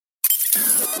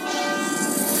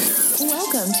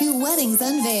Welcome to Weddings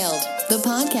Unveiled, the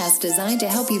podcast designed to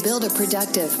help you build a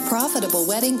productive, profitable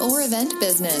wedding or event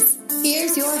business.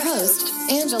 Here's your host,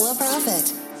 Angela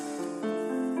Proffitt.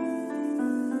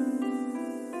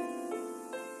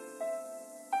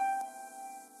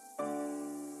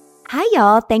 Hi,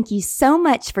 y'all. Thank you so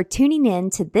much for tuning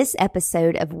in to this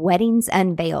episode of Weddings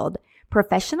Unveiled,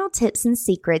 professional tips and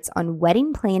secrets on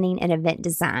wedding planning and event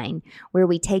design, where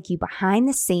we take you behind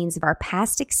the scenes of our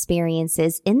past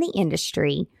experiences in the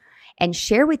industry and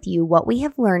share with you what we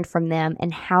have learned from them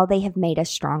and how they have made us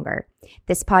stronger.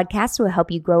 This podcast will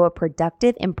help you grow a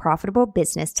productive and profitable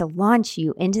business to launch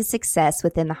you into success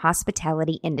within the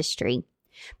hospitality industry.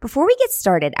 Before we get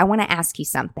started, I want to ask you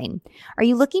something. Are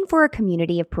you looking for a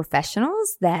community of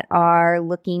professionals that are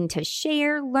looking to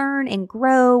share, learn, and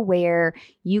grow, where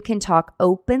you can talk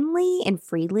openly and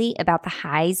freely about the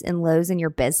highs and lows in your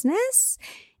business?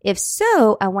 If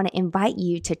so, I want to invite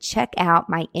you to check out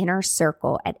my inner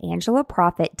circle at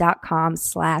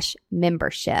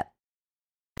angelaproffitt.com/membership.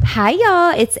 Hi,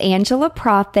 y'all. It's Angela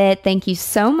Proffitt. Thank you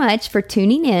so much for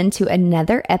tuning in to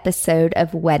another episode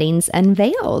of Weddings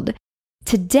Unveiled.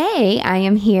 Today, I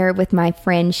am here with my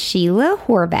friend Sheila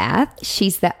Horvath.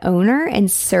 She's the owner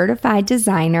and certified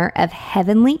designer of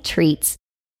Heavenly Treats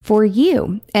for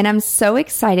You. And I'm so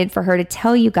excited for her to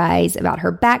tell you guys about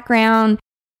her background.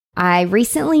 I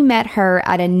recently met her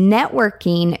at a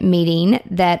networking meeting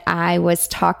that I was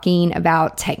talking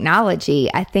about technology,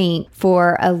 I think,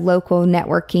 for a local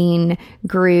networking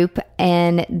group.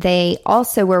 And they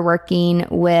also were working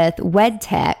with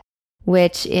WedTech,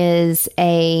 which is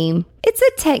it's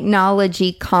a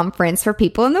technology conference for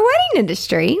people in the wedding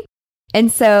industry.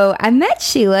 And so I met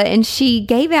Sheila and she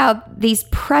gave out these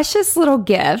precious little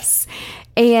gifts,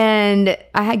 and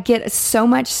I get so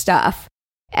much stuff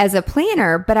as a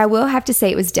planner, but I will have to say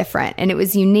it was different and it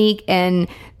was unique, and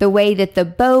the way that the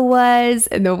bow was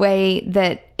and the way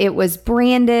that it was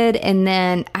branded. And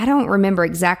then I don't remember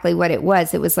exactly what it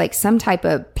was. It was like some type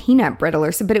of peanut brittle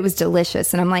or something, but it was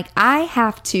delicious. And I'm like, I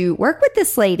have to work with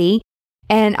this lady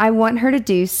and I want her to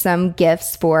do some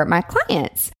gifts for my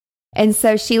clients. And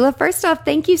so Sheila, first off,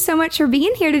 thank you so much for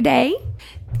being here today.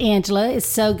 Angela, it's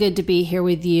so good to be here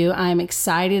with you. I'm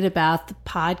excited about the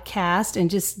podcast and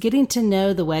just getting to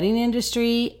know the wedding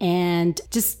industry and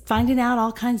just finding out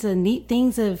all kinds of neat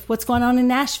things of what's going on in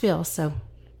Nashville. So,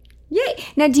 yay.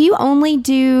 Now, do you only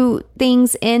do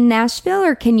things in Nashville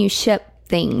or can you ship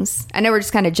things? I know we're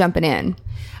just kind of jumping in.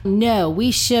 No,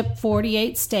 we ship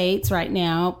 48 states right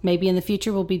now. Maybe in the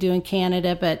future we'll be doing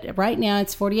Canada, but right now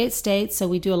it's 48 states. So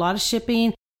we do a lot of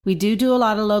shipping. We do a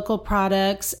lot of local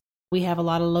products. We have a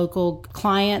lot of local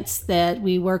clients that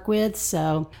we work with.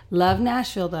 So love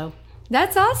Nashville, though.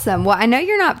 That's awesome. Well, I know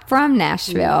you're not from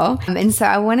Nashville. And so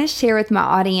I want to share with my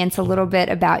audience a little bit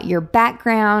about your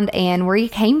background and where you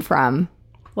came from.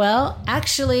 Well,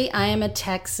 actually, I am a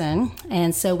Texan.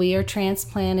 And so we are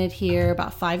transplanted here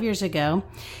about 5 years ago.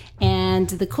 And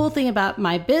the cool thing about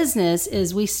my business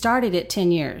is we started it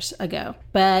 10 years ago,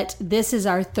 but this is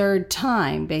our third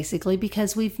time basically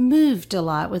because we've moved a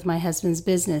lot with my husband's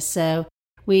business. So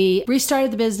we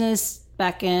restarted the business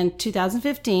back in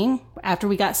 2015 after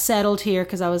we got settled here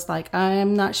because I was like,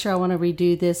 I'm not sure I want to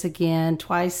redo this again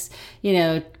twice.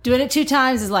 Doing it 2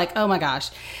 times is like, oh my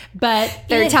gosh. But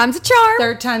third time's a charm.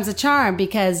 Third time's a charm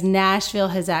because Nashville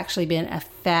has actually been a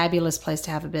fabulous place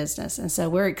to have a business. And so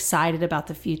we're excited about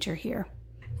the future here.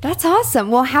 That's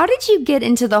awesome. Well, how did you get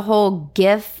into the whole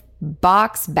gift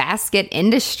box basket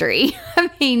industry? I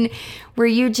mean, were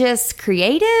you just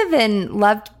creative and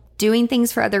loved doing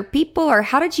things for other people, or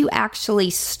how did you actually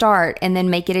start and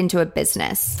then make it into a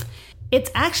business?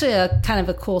 It's actually a kind of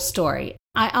a cool story.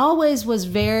 I always was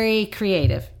very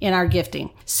creative in our gifting.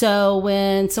 So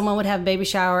when someone would have a baby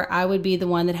shower, I would be the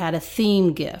one that had a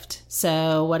theme gift.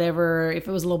 So whatever, if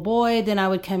it was a little boy, then I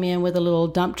would come in with a little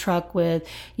dump truck with,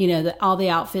 all the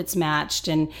outfits matched,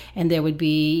 and there would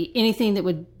be anything that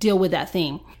would deal with that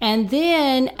theme. And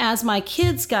then as my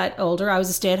kids got older, I was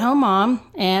a stay-at-home mom,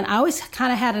 and I always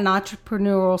kind of had an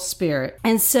entrepreneurial spirit.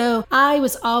 And so I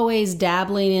was always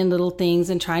dabbling in little things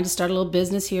and trying to start a little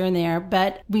business here and there,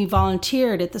 but we volunteered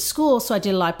at the school, so I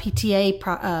did a lot of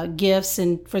PTA gifts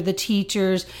and for the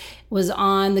teachers, was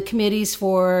on the committees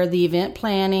for the event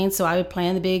planning, so I would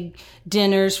plan the big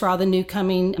dinners for all the new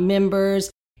coming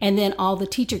members, and then all the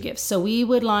teacher gifts. So we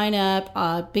would line up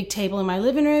a big table in my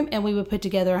living room and we would put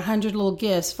together 100 little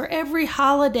gifts for every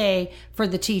holiday for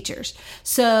the teachers.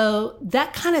 So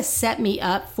that kind of set me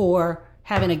up for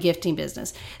having a gifting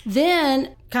business.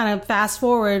 Then kind of fast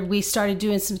forward, we started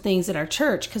doing some things at our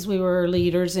church because we were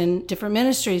leaders in different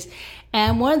ministries.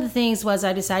 And one of the things was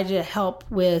I decided to help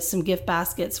with some gift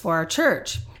baskets for our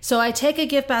church. So I take a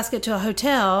gift basket to a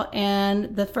hotel,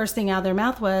 and the first thing out of their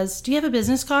mouth was, "Do you have a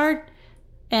business card?"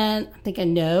 And I'm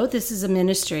thinking, no, this is a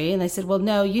ministry. And they said, well,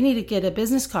 no, you need to get a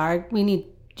business card. We need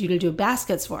you to do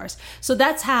baskets for us. So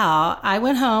that's how I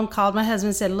went home, called my husband,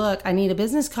 and said, look, I need a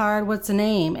business card. What's the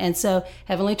name? And so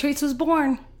Heavenly Treats was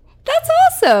born. That's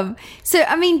awesome. So,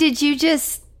 I mean, did you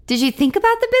think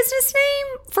about the business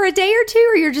name for a day or two,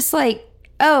 or you're just like,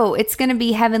 oh, it's going to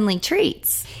be Heavenly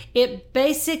Treats? It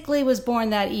basically was born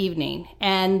that evening.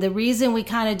 And the reason we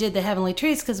kind of did the Heavenly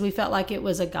Treats, because we felt like it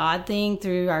was a God thing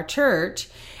through our church.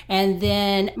 And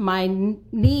then my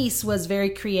niece was very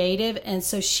creative. And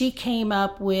so she came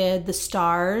up with the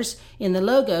stars in the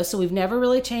logo. So we've never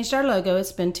really changed our logo.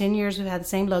 It's been 10 years we've had the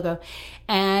same logo.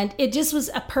 And it just was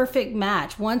a perfect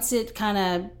match. Once it kind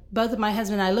of, both of my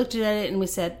husband and I looked at it and we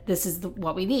said, this is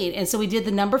what we need. And so we did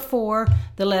the number 4,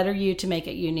 the letter U, to make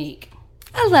it unique.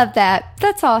 I love that.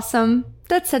 That's awesome.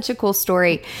 That's such a cool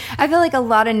story. I feel like a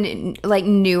lot of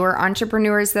newer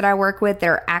entrepreneurs that I work with,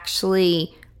 they're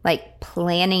actually like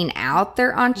planning out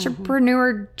their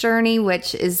entrepreneur journey,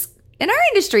 which is in our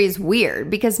industry is weird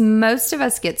because most of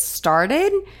us get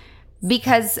started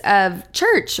because of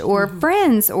church or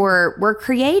friends, or we're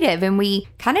creative and we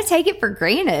kind of take it for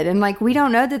granted. And like, we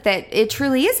don't know that it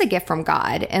truly is a gift from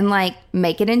God, and like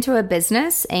make it into a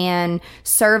business and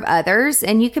serve others,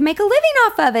 and you can make a living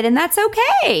off of it, and that's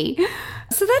okay.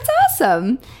 So that's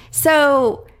awesome.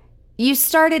 So you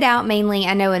started out mainly,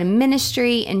 I know, in a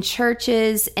ministry, in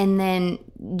churches, and then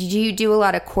did you do a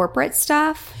lot of corporate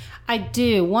stuff? I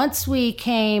do. Once we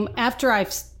came, after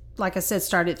I've, like I said,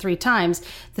 started 3 times.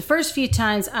 The first few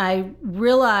times I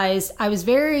realized I was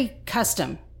very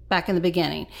custom back in the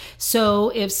beginning. So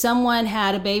if someone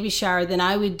had a baby shower, then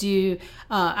I would do,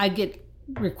 I'd get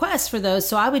requests for those.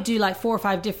 So I would do like 4 or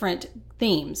 5 different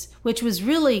themes, which was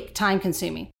really time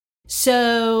consuming.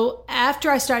 So after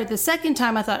I started the second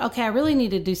time, I thought, okay, I really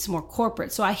need to do some more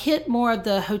corporate. So I hit more of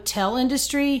the hotel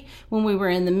industry when we were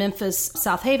in the Memphis,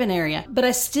 South Haven area, but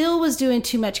I still was doing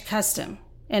too much custom.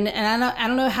 And I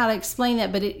don't know how to explain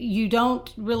that, but you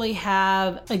don't really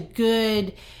have a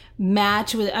good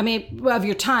match with, of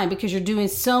your time, because you're doing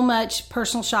so much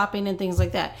personal shopping and things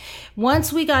like that.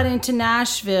 Once we got into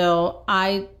Nashville,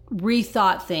 I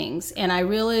rethought things, and I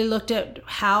really looked at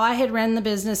how I had run the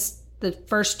business the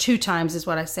first 2 times is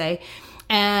what I say.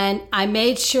 And I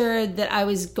made sure that I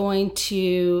was going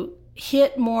to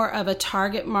hit more of a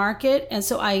target market. And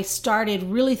so I started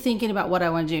really thinking about what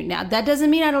I want to do. Now, that doesn't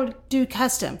mean I don't do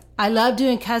custom. I love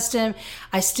doing custom.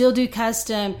 I still do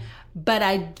custom, but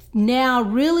I now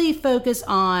really focus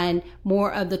on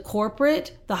more of the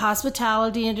corporate, the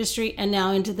hospitality industry, and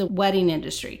now into the wedding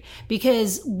industry,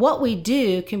 because what we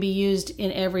do can be used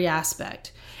in every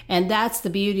aspect. And that's the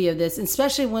beauty of this,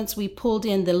 especially once we pulled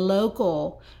in the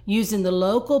local, using the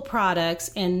local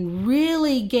products and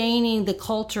really gaining the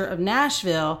culture of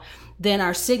Nashville, then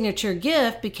our signature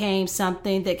gift became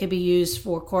something that could be used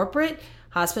for corporate,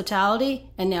 hospitality,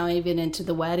 and now even into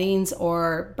the weddings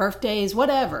or birthdays,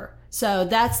 whatever. So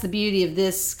that's the beauty of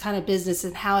this kind of business,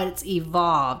 and how it's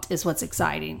evolved is what's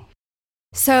exciting.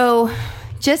 So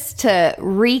just to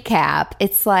recap,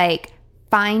 it's like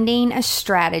finding a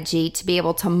strategy to be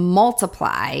able to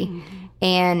multiply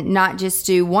and not just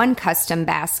do one custom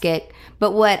basket.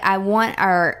 But what I want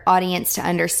our audience to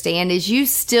understand is you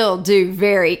still do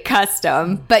very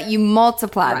custom, but you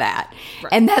multiply that.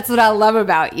 Right. And that's what I love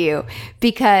about you,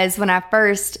 because when I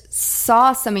first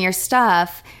saw some of your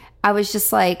stuff, I was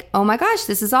just like, oh my gosh,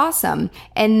 this is awesome.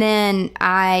 And then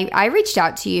I reached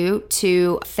out to you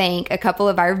to thank a couple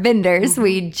of our vendors.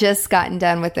 We'd just gotten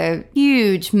done with a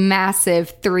huge,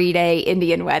 massive 3-day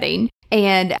Indian wedding.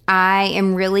 And I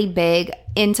am really big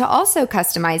into also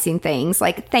customizing things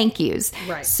like thank yous.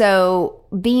 Right. So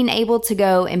being able to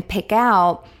go and pick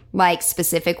out like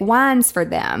specific wines for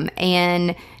them,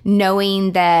 and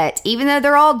knowing that even though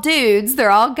they're all dudes,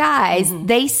 they're all guys,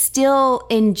 they still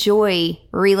enjoy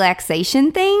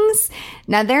relaxation things.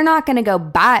 Now, they're not going to go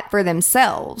buy it for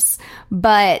themselves,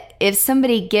 but if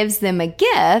somebody gives them a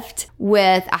gift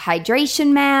with a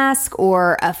hydration mask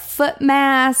or a foot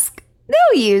mask,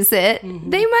 they'll use it.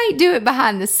 They might do it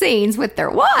behind the scenes with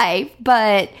their wife,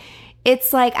 but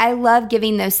it's like, I love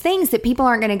giving those things that people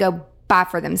aren't going to go buy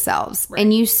for themselves. Right.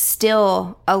 And you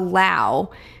still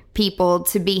allow people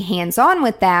to be hands-on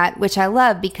with that, which I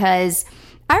love, because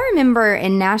I remember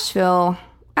in Nashville,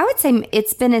 I would say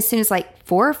it's been as soon as like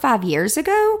 4 or 5 years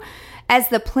ago, as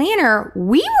the planner,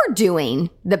 we were doing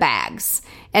the bags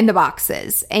and the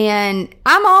boxes. And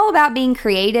I'm all about being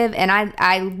creative, and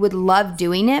I would love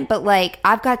doing it. But like,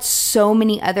 I've got so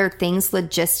many other things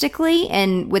logistically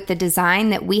and with the design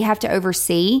that we have to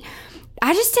oversee.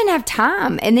 I just didn't have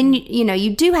time. And then,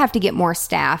 you do have to get more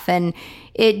staff, and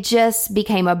it just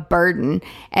became a burden.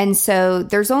 And so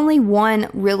there's only one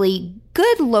really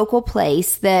good local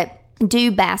place that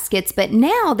do baskets, but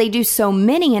now they do so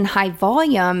many in high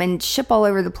volume and ship all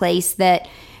over the place that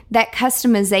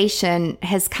customization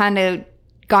has kind of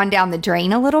gone down the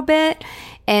drain a little bit.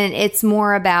 And it's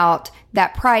more about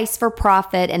that price for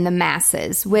profit and the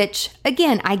masses, which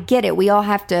again, I get it. We all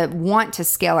have to want to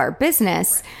scale our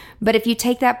business. But if you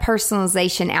take that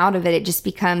personalization out of it, it just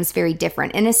becomes very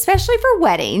different. And especially for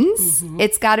weddings,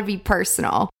 it's got to be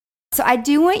personal. So I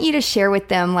do want you to share with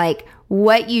them like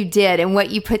what you did and what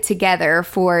you put together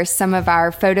for some of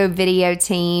our photo video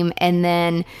team, and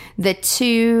then the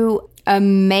two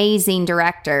amazing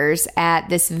directors at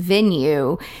this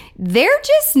venue. They're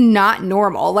just not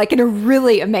normal, like in a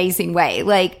really amazing way.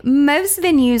 Like most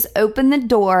venues open the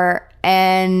door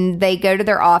and they go to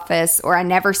their office, or I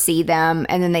never see them,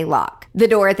 and then they lock the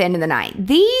door at the end of the night.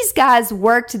 These guys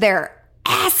worked their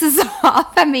asses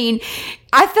off. I mean,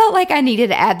 I felt like I needed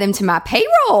to add them to my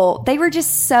payroll. They were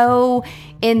just so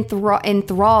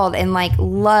enthralled and like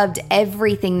loved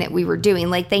everything that we were doing.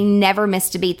 Like they never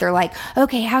missed a beat. They're like,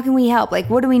 okay, how can we help? Like,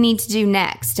 what do we need to do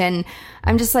next? And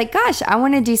I'm just like, gosh, I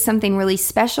want to do something really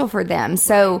special for them.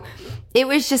 So it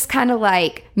was just kind of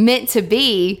like meant to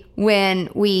be when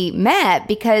we met,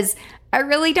 because I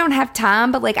really don't have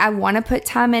time, but like I want to put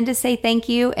time in to say thank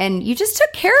you. And you just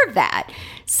took care of that.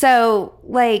 So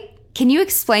like, can you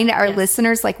explain to our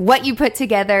listeners like what you put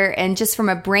together, and just from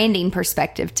a branding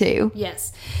perspective too?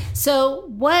 Yes. So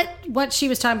what she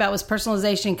was talking about was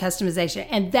personalization and customization,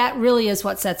 and that really is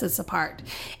what sets us apart.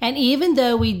 And even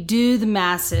though we do the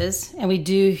masses and we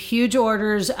do huge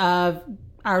orders of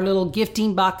our little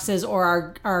gifting boxes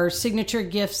or our signature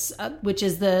gifts, which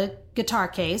is the guitar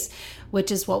case,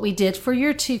 which is what we did for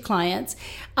your two clients,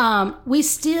 we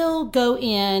still go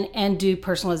in and do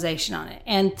personalization on it.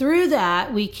 And through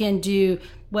that, we can do,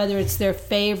 whether it's their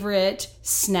favorite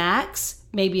snacks,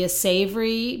 maybe a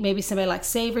savory, maybe somebody likes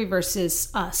savory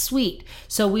versus sweet.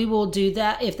 So we will do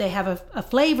that if they have a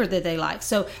flavor that they like.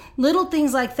 So little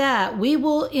things like that, we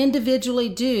will individually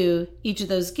do each of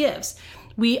those gifts.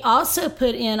 We also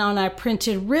put in on our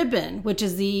printed ribbon, which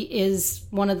is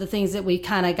one of the things that we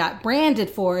kind of got branded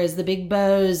for, is the big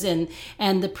bows and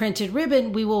the printed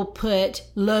ribbon. We will put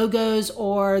logos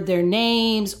or their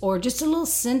names or just a little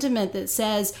sentiment that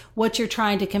says what you're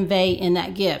trying to convey in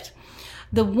that gift.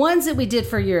 The ones that we did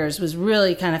for yours was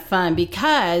really kind of fun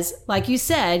because, like you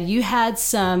said, you had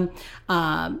some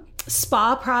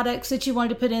spa products that you wanted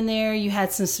to put in there. You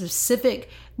had some specific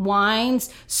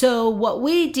wines. So what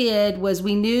we did was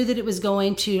we knew that it was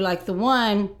going to, like the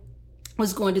one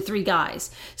was going to 3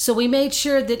 guys. So we made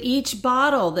sure that each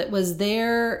bottle that was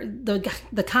there,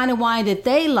 the kind of wine that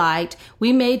they liked,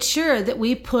 we made sure that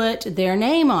we put their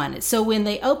name on it. So when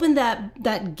they opened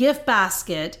that gift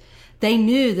basket, they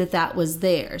knew that was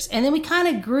theirs. And then we kind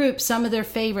of grouped some of their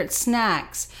favorite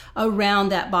snacks around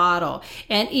that bottle.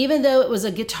 And even though it was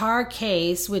a guitar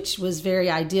case, which was very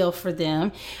ideal for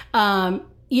them,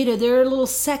 their little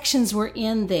sections were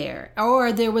in there,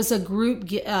 or there was a group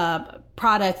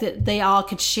product that they all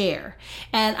could share.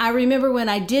 And I remember when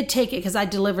I did take it, because I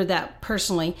delivered that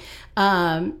personally,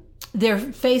 their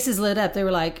faces lit up. They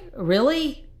were like,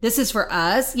 really? This is for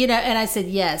us? And I said,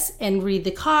 yes, and read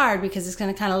the card because it's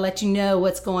going to kind of let you know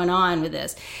what's going on with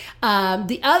this.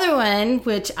 The other one,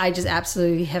 which I just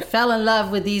absolutely have fell in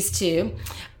love with these two,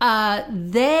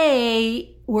 they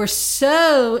were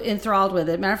so enthralled with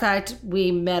it. Matter of fact,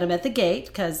 we met them at the gate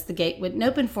because the gate wouldn't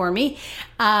open for me,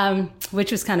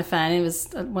 which was kind of fun. It was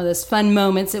one of those fun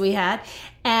moments that we had.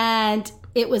 And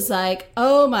it was like,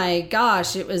 oh my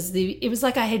gosh, it was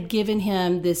like I had given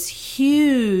him this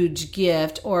huge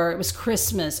gift, or it was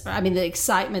Christmas. The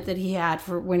excitement that he had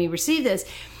for when he received this.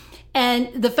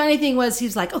 And the funny thing was, he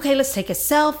was like, okay, let's take a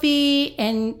selfie,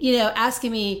 and,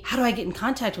 asking me, how do I get in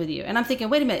contact with you? And I'm thinking,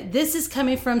 wait a minute, this is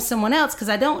coming from someone else, because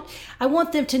I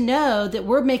want them to know that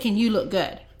we're making you look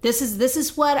good. This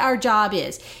is what our job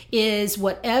is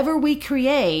whatever we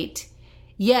create.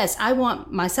 Yes, I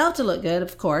want myself to look good,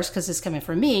 of course, because it's coming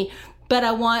from me, but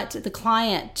I want the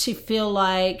client to feel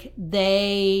like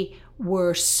they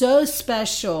were so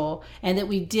special and that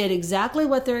we did exactly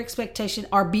what their expectation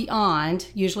are beyond.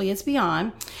 Usually it's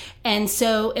beyond. And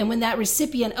when that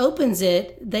recipient opens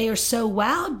it, they are so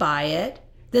wowed by it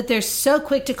that they're so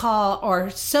quick to call or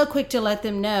so quick to let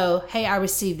them know, hey, I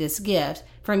received this gift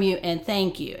from you and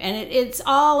thank you. And it's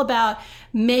all about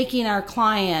making our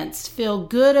clients feel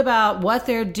good about what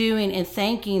they're doing and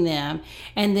thanking them.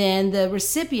 And then the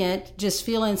recipient just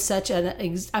feeling such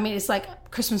it's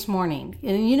like Christmas morning.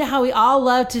 And you know how we all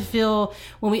love to feel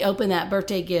when we open that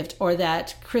birthday gift or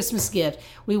that Christmas gift.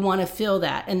 We want to feel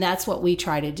that. And that's what we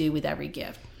try to do with every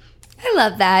gift. I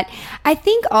love that. I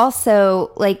think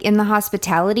also, like in the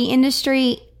hospitality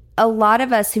industry, a lot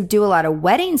of us who do a lot of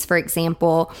weddings, for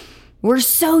example, we're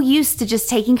so used to just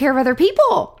taking care of other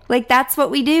people. Like that's what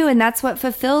we do and that's what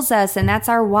fulfills us and that's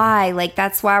our why. Like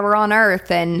that's why we're on earth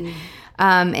and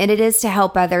it is to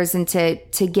help others and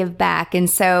to give back. And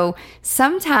so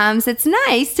sometimes it's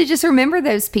nice to just remember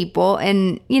those people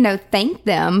and, thank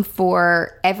them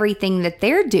for everything that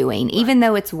they're doing, even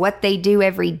though it's what they do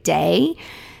every day,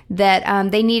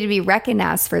 that they need to be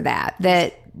recognized for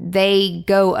that they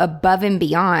go above and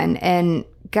beyond. And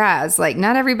guys, like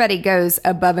not everybody goes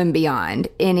above and beyond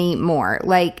anymore.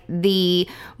 Like the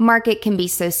market can be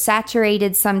so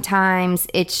saturated sometimes.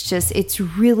 It's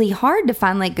really hard to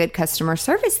find like good customer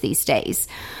service these days.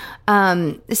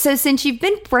 So since you've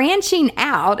been branching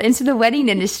out into the wedding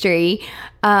industry,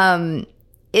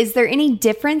 is there any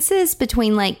differences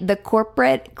between like the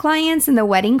corporate clients and the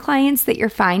wedding clients that you're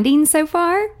finding so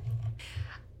far?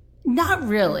 Not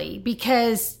really,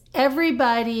 because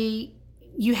everybody,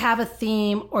 you have a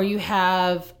theme or you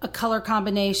have a color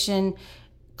combination.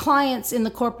 Clients in the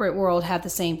corporate world have the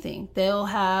same thing. They'll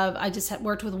have, I just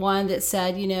worked with one that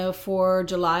said, for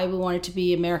July, we want it to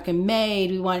be American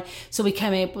made. So we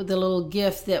came up with a little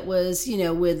gift that was,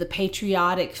 with the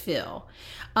patriotic feel.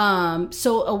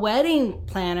 So a wedding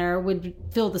planner would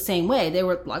feel the same way. They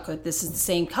were like, this is the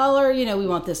same color. We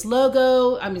want this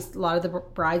logo. I mean, a lot of the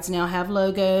brides now have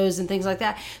logos and things like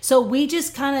that. So we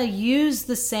just kind of use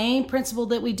the same principle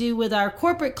that we do with our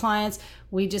corporate clients.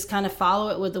 We just kind of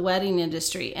follow it with the wedding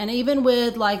industry. And even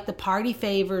with like the party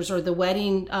favors or the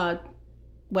wedding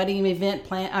event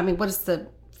plan. I mean, what is the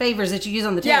favors that you use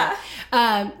on the table?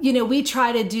 Yeah. We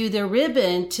try to do the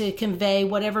ribbon to convey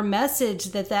whatever message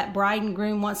that bride and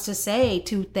groom wants to say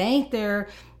to thank their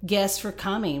guests for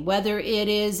coming, whether it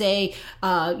is a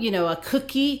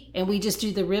cookie and we just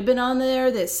do the ribbon on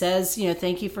there that says,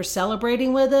 thank you for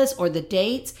celebrating with us, or the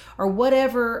dates or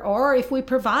whatever, or if we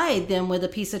provide them with a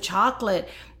piece of chocolate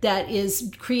that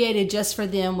is created just for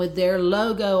them with their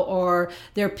logo or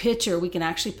their picture. We can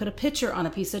actually put a picture on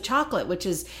a piece of chocolate, which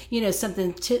is,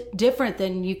 something different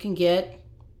than you can get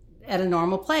at a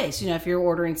normal place, if you're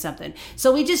ordering something.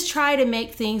 So we just try to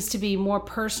make things to be more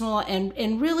personal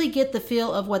and really get the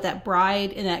feel of what that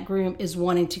bride and that groom is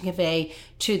wanting to convey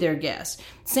to their guests.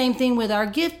 Same thing with our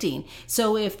gifting.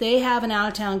 So if they have an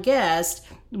out-of-town guest,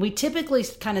 we typically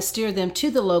kind of steer them to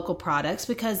the local products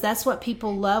because that's what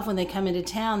people love when they come into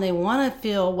town. They want to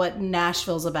feel what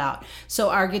Nashville's about. So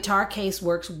our guitar case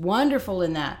works wonderful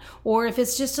in that. Or if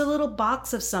it's just a little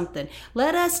box of something,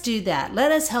 let us do that.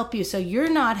 Let us help you so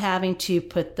you're not having to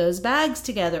put those bags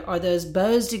together or those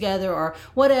bows together or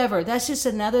whatever. That's just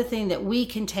another thing that we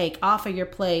can take off of your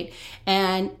plate.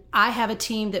 And I have a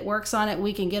team that works on it.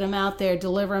 We can get them out there,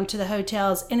 deliver them to the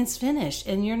hotels, and it's finished,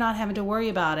 and you're not having to worry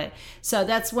about it. So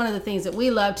that's one of the things that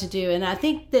we love to do. And I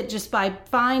think that just by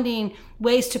finding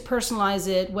ways to personalize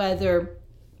it, whether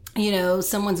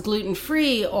someone's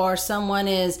gluten-free or someone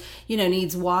is,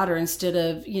 needs water instead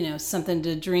of, something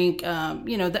to drink,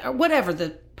 whatever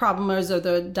the problem is or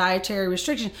the dietary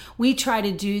restriction, we try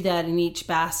to do that in each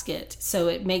basket. So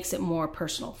it makes it more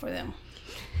personal for them.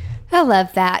 I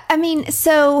love that. I mean,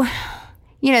 so,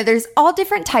 there's all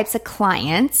different types of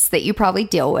clients that you probably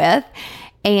deal with.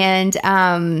 And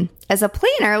as a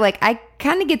planner, like I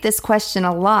kind of get this question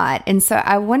a lot. And so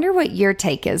I wonder what your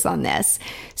take is on this.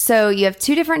 So you have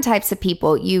two different types of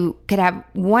people. You could have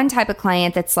one type of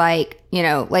client that's like,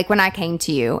 like when I came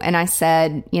to you and I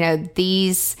said,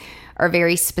 these are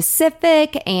very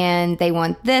specific and they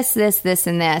want this,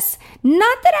 and this.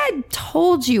 Not that I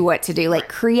told you what to do, like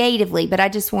creatively, but I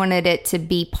just wanted it to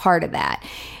be part of that.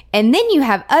 And then you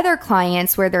have other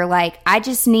clients where they're like, I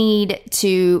just need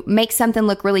to make something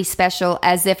look really special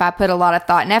as if I put a lot of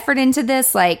thought and effort into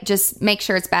this. Like, just make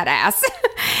sure it's badass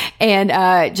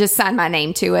and just sign my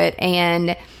name to it.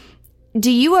 And do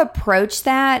you approach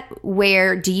that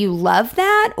where do you love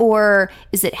that, or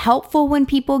is it helpful when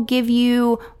people give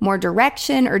you more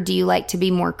direction, or do you like to be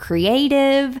more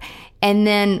creative? And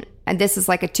then and this is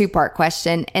like a two-part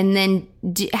question. And then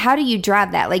how do you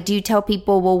drive that? Like, do you tell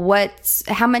people, well,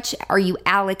 how much are you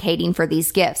allocating for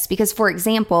these gifts? Because, for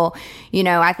example,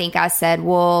 I think I said,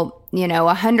 well,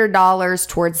 $100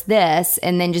 towards this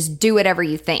and then just do whatever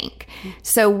you think.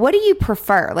 So what do you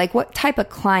prefer? Like, what type of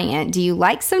client? Do you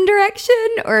like some direction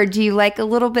or do you like a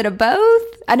little bit of both?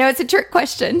 I know it's a trick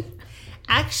question.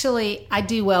 Actually, I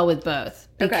do well with both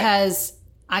because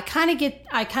I kind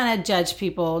of judge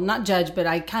people, not judge, but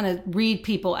I kind of read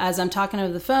people as I'm talking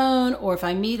over the phone, or if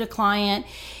I meet a client.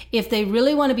 If they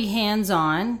really want to be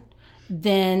hands-on,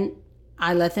 then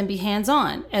I let them be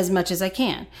hands-on as much as I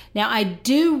can. Now, I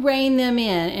do rein them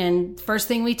in, and first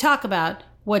thing we talk about,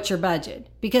 what's your budget?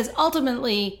 Because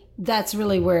ultimately, that's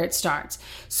really where it starts.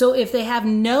 So if they have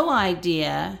no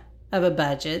idea of a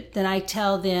budget, then I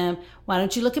tell them, why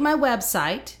don't you look at my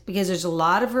website? Because there's a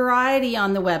lot of variety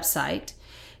on the website.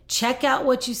 Check out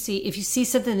what you see. If you see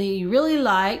something that you really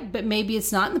like, but maybe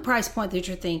it's not in the price point that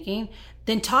you're thinking,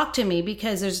 then talk to me,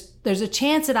 because there's a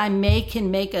chance that I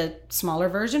can make a smaller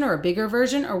version or a bigger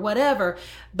version or whatever,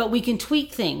 but we can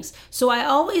tweak things. So I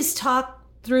always talk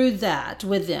through that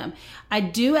with them. I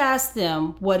do ask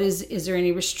them, is there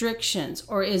any restrictions,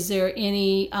 or is there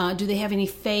any, do they have any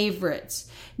favorites?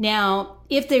 Now,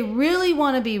 if they really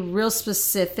want to be real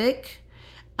specific,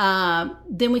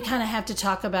 then we kind of have to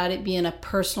talk about it being a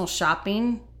personal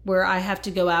shopping where I have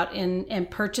to go out and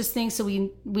purchase things. So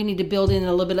we need to build in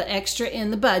a little bit of extra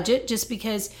in the budget, just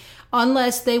because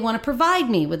unless they want to provide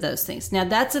me with those things. Now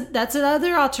that's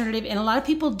another alternative. And a lot of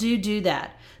people do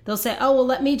that. They'll say, oh, well,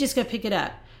 let me just go pick it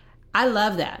up. I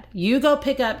love that. You go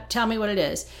pick up, tell me what it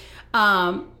is.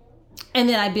 And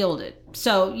then I build it.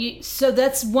 So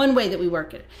that's one way that we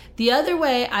work it. The other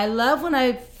way, I love when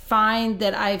I find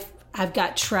that I've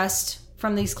got trust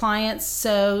from these clients.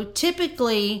 So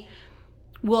typically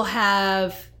we'll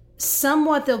have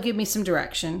somewhat, they'll give me some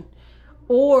direction,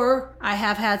 or I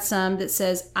have had some that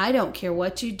says, I don't care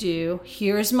what you do.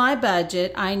 Here's my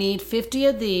budget. I need 50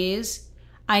 of these.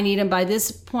 I need them by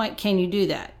this point. Can you do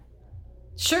that?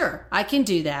 Sure, I can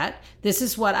do that. This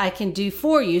is what I can do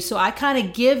for you. So I kind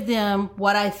of give them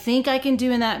what I think I can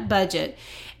do in that budget.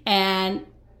 And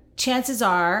chances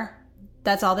are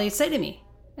that's all they say to me.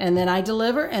 And then I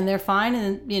deliver and they're fine.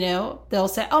 And, they'll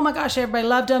say, oh my gosh, everybody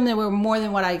loved them. They were more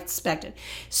than what I expected.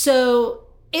 So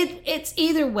it's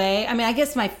either way. I mean, I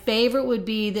guess my favorite would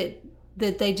be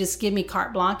that they just give me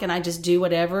carte blanche and I just do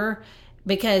whatever,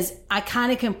 because I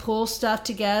kind of can pull stuff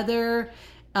together.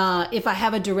 If I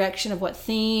have a direction of what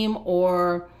theme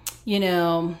or,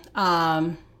 really,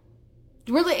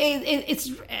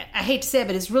 it's, I hate to say it,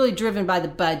 but it's really driven by the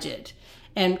budget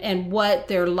and what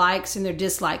their likes and their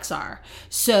dislikes are.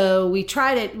 So we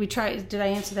tried, did I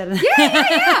answer that?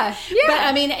 Yeah. But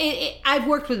I mean, I've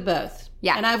worked with both.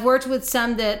 Yeah. And I've worked with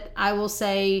some that I will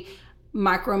say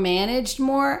micromanaged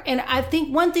more. And I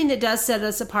think one thing that does set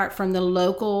us apart from the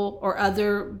local or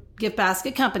other gift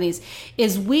basket companies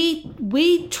is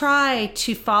we try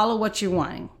to follow what you're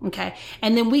wanting. Okay.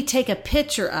 And then we take a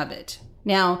picture of it.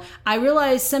 Now, I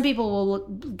realize some people will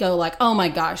go like, oh my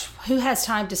gosh, who has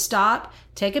time to stop,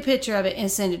 take a picture of it and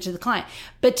send it to the client?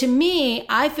 But to me,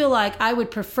 I feel like I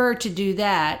would prefer to do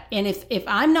that. And if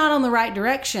I'm not on the right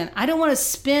direction, I don't want to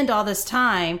spend all this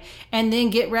time and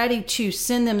then get ready to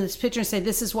send them this picture and say,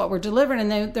 this is what we're delivering.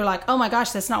 And they're like, oh my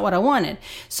gosh, that's not what I wanted.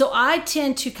 So I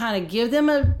tend to kind of give them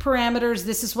parameters.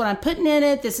 This is what I'm putting in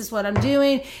it. This is what I'm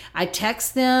doing. I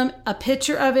text them a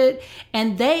picture of it.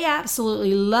 And they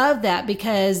absolutely love that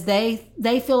because they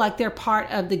feel like they're part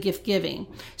of the gift giving.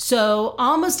 So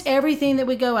almost everything that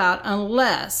we go out,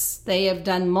 unless they have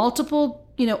done multiple,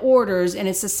 orders and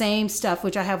it's the same stuff,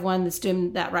 which I have one that's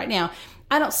doing that right now.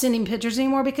 I don't send him pictures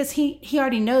anymore because he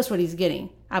already knows what he's getting.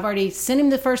 I've already sent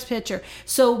him the first picture.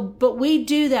 So, but we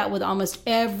do that with almost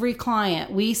every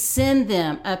client. We send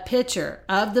them a picture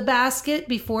of the basket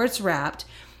before it's wrapped.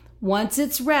 Once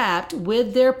it's wrapped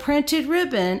with their printed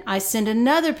ribbon, I send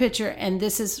another picture, and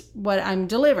this is what I'm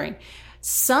delivering.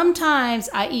 Sometimes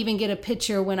I even get a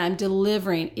picture when I'm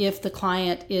delivering if the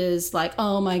client is like,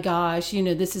 oh my gosh,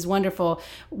 this is wonderful.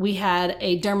 We had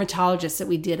a dermatologist that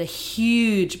we did a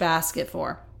huge basket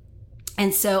for.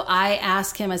 And so I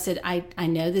asked him, I said, I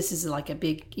know this is like a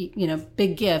big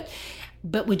gift,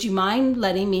 but would you mind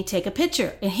letting me take a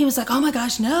picture? And he was like, oh my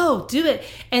gosh, no, do it.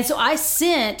 And so I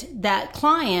sent that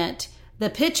client the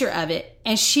picture of it,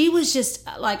 and she was just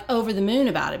like over the moon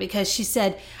about it because she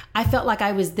said, I felt like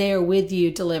I was there with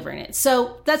you delivering it.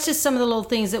 So that's just some of the little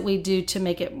things that we do to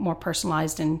make it more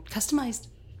personalized and customized.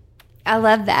 I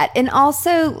love that. And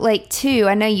also, too,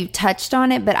 I know you touched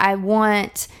on it, but I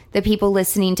want the people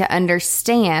listening to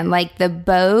understand. Like the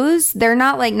bows, they're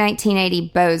not like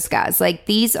 1980 bows, guys. Like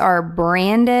these are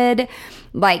branded,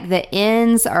 like the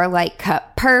ends are like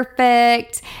cut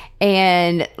perfect.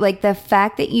 And like the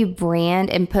fact that you brand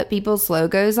and put people's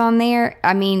logos on there,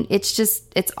 I mean, it's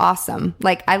awesome.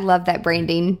 Like I love that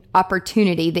branding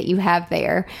opportunity that you have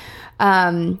there.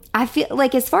 I feel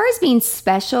like as far as being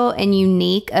special and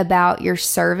unique about your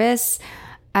service,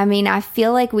 I mean, I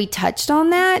feel like we touched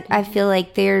on that. I feel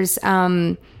like there's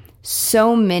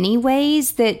so many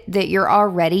ways that you're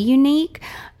already unique.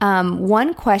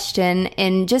 One question,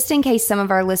 and just in case some of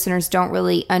our listeners don't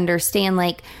really understand,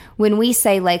 like when we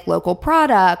say like local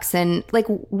products and like,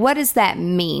 what does that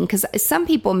mean? Because some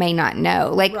people may not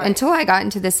know. Like until I got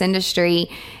into this industry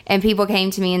and people came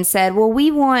to me and said, well,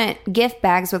 we want gift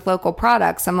bags with local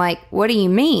products. I'm like, what do you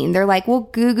mean? They're like, well,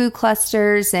 Goo Goo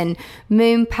clusters and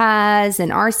moon pies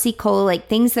and RC Cola, like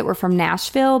things that were from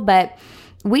Nashville. But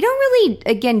we don't really,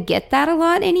 again, get that a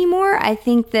lot anymore. I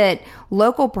think that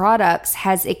local products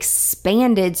has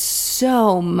expanded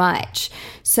so much.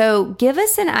 So give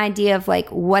us an idea of like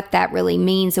what that really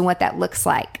means and what that looks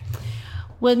like.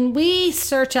 When we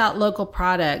search out local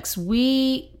products,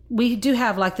 we do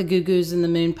have like the Goo Goos and the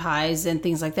moon pies and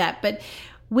things like that. But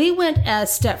we went a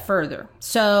step further.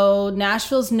 So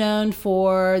Nashville's known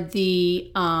for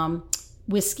the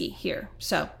whiskey here.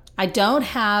 So I don't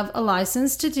have a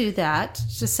license to do that,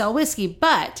 to sell whiskey,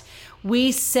 but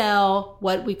we sell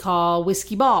what we call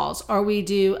whiskey balls, or we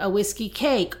do a whiskey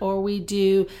cake, or we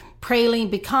do praline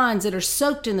pecans that are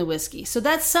soaked in the whiskey. So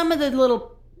that's some of the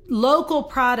little local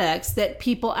products that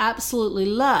people absolutely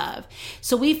love.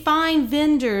 So we find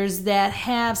vendors that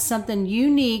have something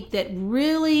unique that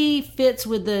really fits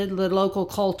with the local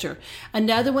culture.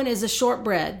 Another one is a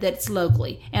shortbread that's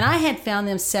locally. And I had found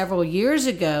them several years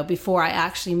ago before I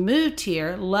actually moved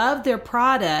here, loved their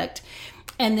product.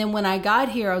 And then when I got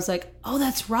here, I was like, oh,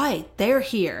 that's right, they're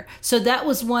here. So that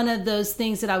was one of those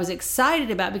things that I was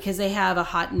excited about because they have a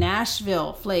hot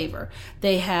Nashville flavor.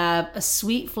 They have a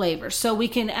sweet flavor. So we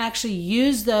can actually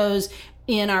use those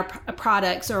in our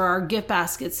products or our gift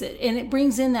baskets. And it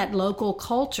brings in that local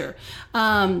culture.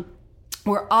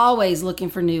 We're always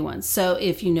looking for new ones. So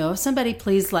if you know of somebody,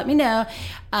 please let me know.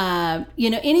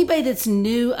 Anybody that's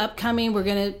new, upcoming,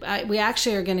 we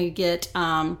actually are going to get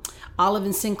Olive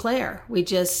and Sinclair. We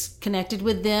just connected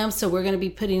with them. So we're going to be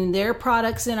putting their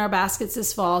products in our baskets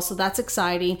this fall. So that's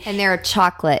exciting. And they're a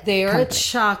chocolate a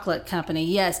chocolate company.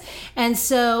 Yes. And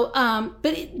so,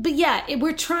 but yeah,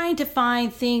 we're trying to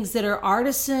find things that are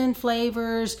artisan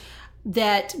flavors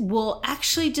that will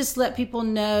actually just let people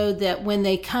know that when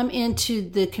they come into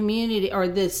the community or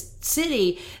this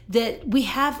city, that we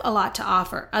have a lot to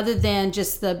offer other than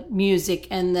just the music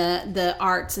and the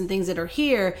arts and things that are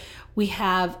here. We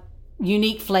have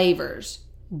unique flavors,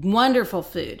 wonderful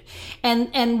food.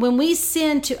 And when we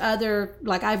send to other,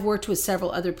 like I've worked with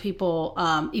several other people,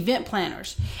 event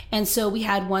planners. And so we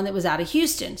had one that was out of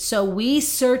Houston. So we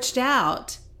searched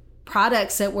out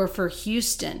products that were for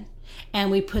Houston. And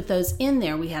we put those in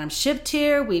there. We had them shipped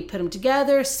here. We put them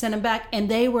together, sent them back, and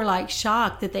they were like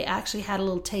shocked that they actually had a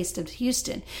little taste of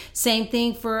Houston. Same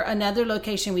thing for another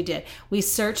location we did. We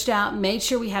searched out, made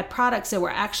sure we had products that were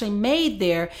actually made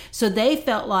there, so they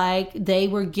felt like they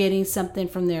were getting something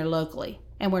from there locally.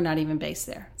 And we're not even based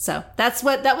there. So that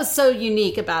was so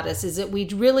unique about us, is that we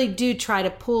really do try to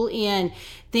pull in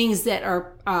things that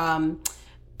are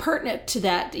pertinent to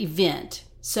that event.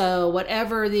 So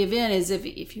whatever the event is,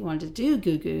 if you wanted to do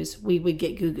Goo Goos, we would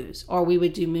get Goo Goos, or we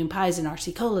would do moon pies and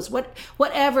RC Colas.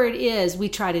 Whatever it is, we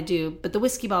try to do. But the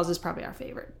whiskey balls is probably our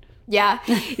favorite. Yeah.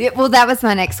 Well, that was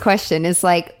my next question is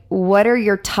like, what are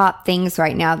your top things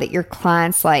right now that your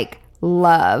clients like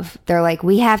love? They're like,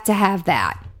 we have to have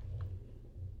that.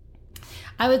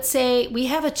 I would say we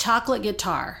have a chocolate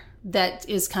guitar that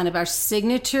is kind of our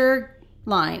signature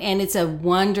line, and it's a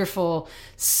wonderful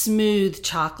smooth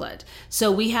chocolate.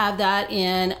 So we have that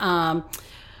in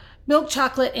milk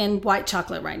chocolate and white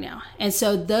chocolate right now, and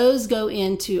so those go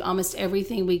into almost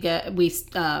everything we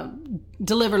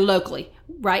deliver locally.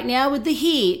 Right now with the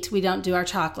heat, we don't do our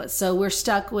chocolates, so we're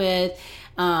stuck with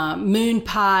moon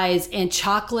pies and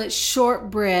chocolate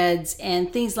shortbreads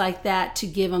and things like that to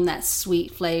give them that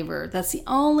sweet flavor. That's the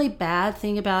only bad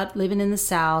thing about living in the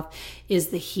South is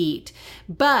the heat.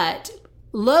 But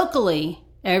locally,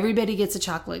 everybody gets a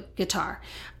chocolate guitar.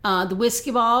 The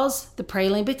whiskey balls, the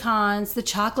praline pecans, the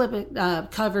chocolate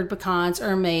covered pecans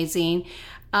are amazing.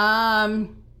 There's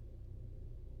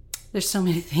so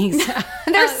many things.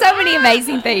 There's so many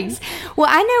amazing things. Well,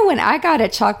 I know when I got a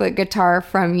chocolate guitar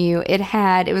from you,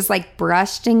 it was like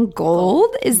brushed in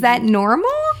gold. Is that normal?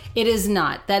 It is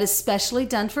not. That is specially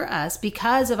done for us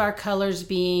because of our colors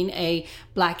being a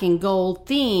black and gold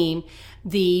theme.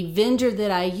 The vendor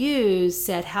that I use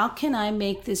said, how can I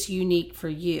make this unique for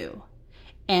you?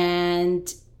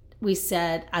 And we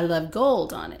said, I love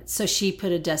gold on it. So she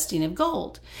put a dusting of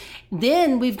gold.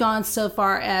 Then we've gone so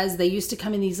far as they used to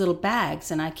come in these little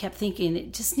bags, and I kept thinking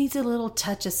it just needs a little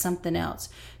touch of something else.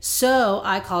 So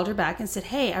I called her back and said,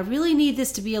 hey, I really need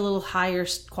this to be a little higher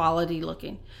quality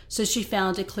looking. So she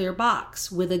found a clear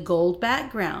box with a gold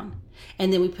background.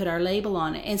 And then we put our label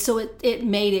on it. And so it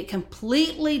made it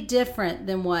completely different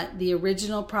than what the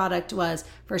original product was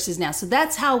versus now. So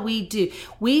that's how we do.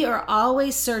 We are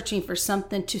always searching for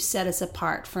something to set us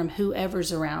apart from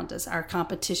whoever's around us, our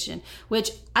competition,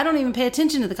 which I don't even pay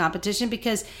attention to the competition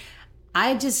because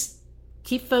I just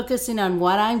keep focusing on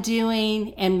what I'm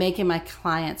doing and making my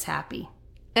clients happy.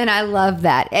 And I love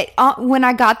that. When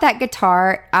I got that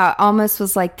guitar, I almost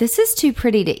was like, this is too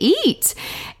pretty to eat.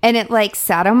 And it like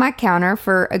sat on my counter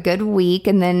for a good week.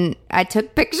 And then I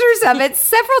took pictures of it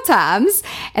several times.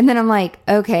 And then I'm like,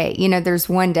 okay, there's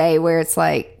one day where it's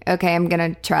like, okay, I'm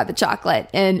going to try the chocolate.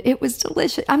 And it was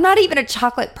delicious. I'm not even a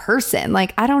chocolate person.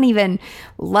 Like, I don't even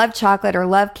love chocolate or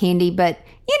love candy, but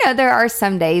there are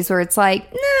some days where it's like,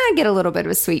 I get a little bit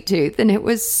of a sweet tooth. And it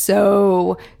was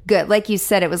so good. Like you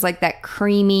said, it was like that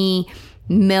creamy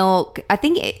milk. I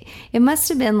think it must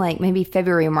have been like maybe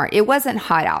February or March. It wasn't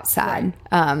hot outside,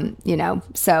 right.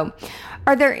 So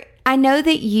I know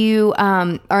that you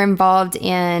are involved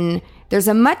in, there's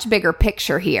a much bigger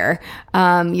picture here.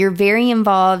 You're very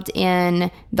involved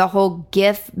in the whole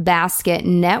gift basket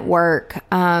network,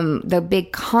 the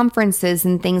big conferences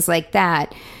and things like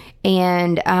that.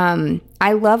 And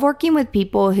I love working with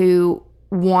people who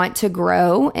want to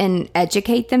grow and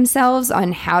educate themselves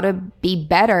on how to be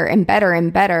better and better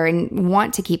and better and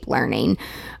want to keep learning.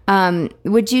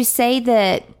 Would you say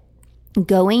that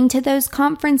going to those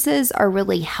conferences are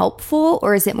really helpful,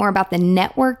 or is it more about the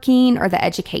networking or the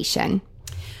education?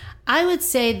 I would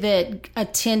say that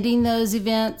attending those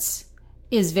events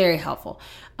is very helpful.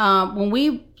 When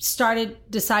we started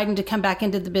deciding to come back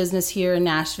into the business here in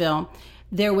Nashville,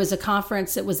 there was a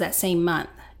conference that was that same month.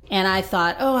 And I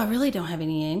thought, I really don't have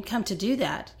any income to do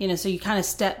that. So you kind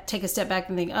of take a step back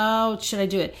and think, should I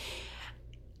do it?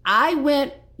 I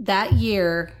went that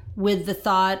year with the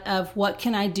thought of what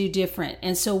can I do different?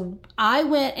 And so I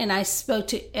went and I spoke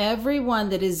to everyone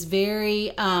that is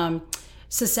very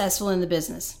successful in the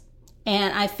business.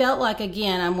 And I felt like,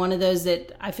 again, I'm one of those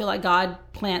that I feel like God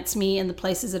plants me in the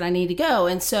places that I need to go.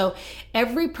 And so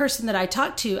every person that I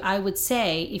talked to, I would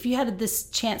say, if you had this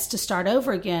chance to start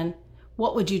over again,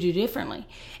 what would you do differently?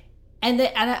 And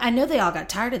I know they all got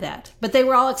tired of that, but they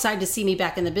were all excited to see me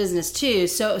back in the business too.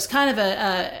 So it was kind of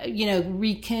a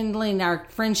rekindling our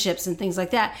friendships and things like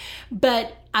that.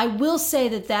 But I will say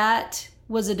that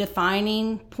was a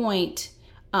defining point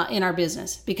in our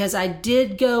business, because I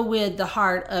did go with the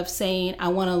heart of saying, I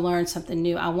want to learn something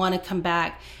new. I want to come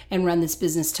back and run this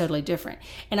business totally different.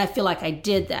 And I feel like I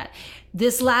did that.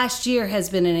 This last year has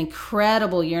been an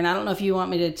incredible year. And I don't know if you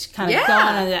want me to kind of go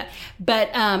on that. But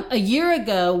a year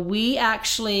ago, we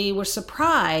actually were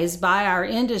surprised by our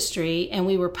industry, and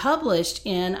we were published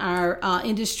in our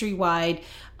industry-wide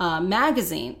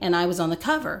magazine, and I was on the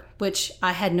cover, which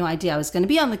I had no idea I was going to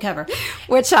be on the cover.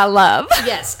 Which I love.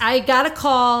 Yes. I got a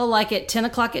call like at 10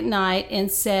 o'clock at night and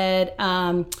said,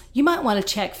 you might want to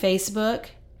check Facebook.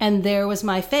 And there was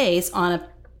my face on a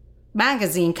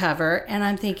magazine cover. And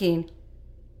I'm thinking,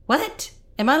 what?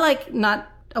 Am I like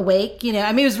not awake?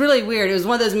 It was really weird. It was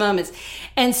one of those moments.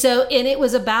 And it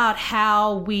was about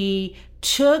how we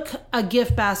took a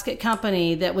gift basket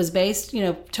company that was based,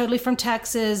 totally from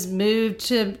Texas, moved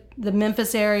to the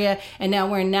Memphis area, and now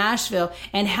we're in Nashville,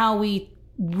 and how we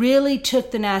really took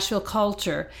the Nashville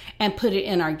culture and put it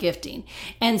in our gifting.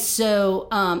 And so,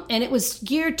 and it was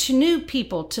geared to new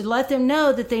people, to let them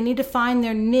know that they need to find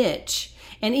their niche.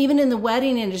 And even in the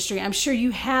wedding industry, I'm sure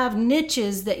you have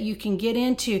niches that you can get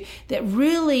into that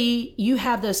really you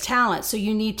have those talents. So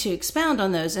you need to expound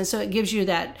on those. And so it gives you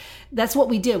that. That's what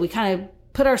we did. We kind of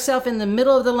put ourselves in the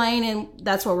middle of the lane, and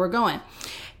that's where we're going.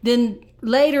 Then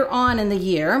later on in the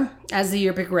year, as the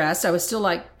year progressed, I was still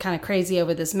like kind of crazy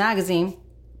over this magazine.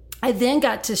 I then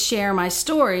got to share my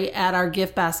story at our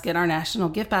gift basket, our national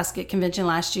gift basket convention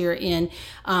last year in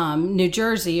New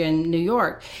Jersey and New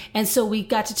York. And so we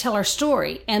got to tell our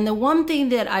story. And the one thing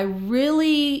that I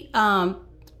really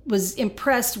was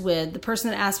impressed with, the person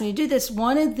that asked me to do this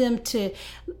wanted them to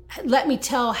let me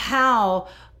tell how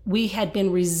we had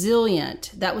been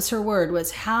resilient. That was her word,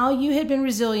 was how you had been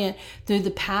resilient through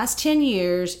the past 10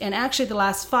 years and actually the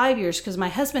last 5 years, because my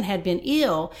husband had been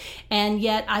ill, and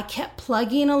yet I kept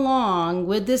plugging along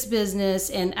with this business.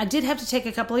 And I did have to take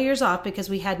a couple of years off because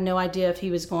we had no idea if he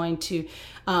was going to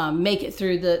make it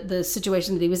through the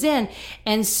situation that he was in.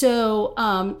 And so,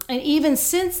 and even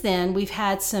since then, we've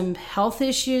had some health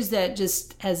issues that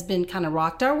just has been kind of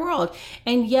rocked our world.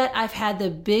 And yet I've had the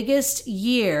biggest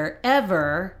year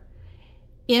ever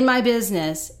in my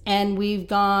business. And we've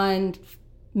gone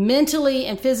mentally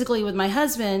and physically with my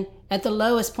husband at the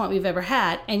lowest point we've ever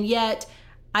had. And yet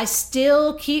I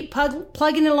still keep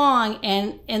plugging along.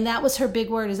 And that was her big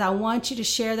word, is I want you to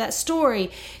share that story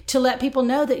to let people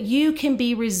know that you can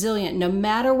be resilient no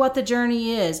matter what the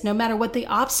journey is, no matter what the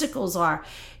obstacles are.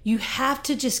 You have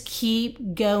to just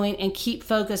keep going and keep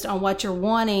focused on what you're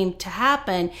wanting to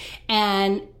happen,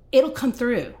 and it'll come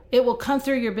through. It will come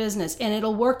through your business and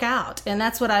it'll work out. And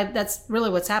that's really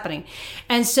what's happening.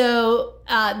 And so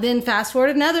then fast forward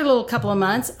another little couple of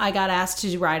months, I got asked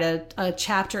to write a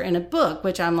chapter in a book,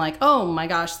 which I'm like, oh my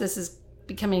gosh, this is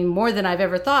becoming more than I've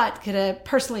ever thought could have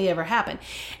personally ever happened.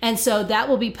 And so that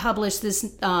will be published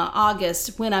this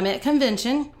August when I'm at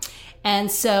convention.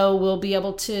 And so we'll be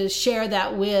able to share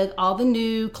that with all the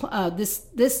new,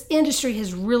 this industry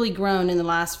has really grown in the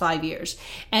last 5 years.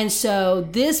 And so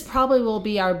this probably will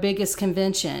be our biggest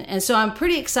convention. And so I'm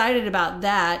pretty excited about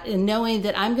that, and knowing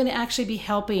that I'm going to actually be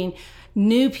helping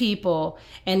new people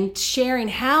and sharing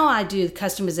how I do the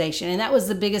customization. And that was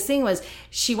the biggest thing, was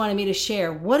she wanted me to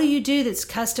share, what do you do that's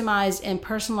customized and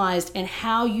personalized, and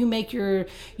how you make your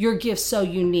gift so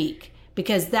unique.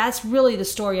 Because that's really the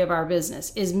story of our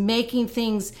business, is making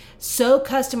things so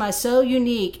customized, so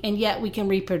unique, and yet we can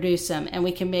reproduce them and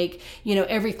we can make,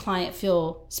 every client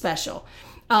feel special.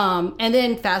 And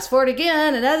then fast forward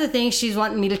again, another thing, she's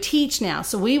wanting me to teach now.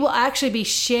 So we will actually be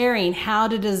sharing how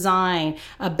to design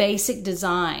a basic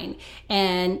design.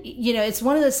 And, it's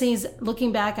one of those things,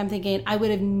 looking back, I'm thinking, I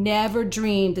would have never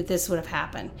dreamed that this would have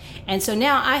happened. And so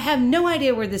now I have no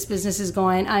idea where this business is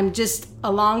going. I'm just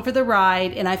along for the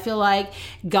ride. And I feel like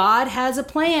God has a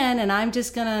plan, and I'm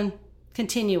just going to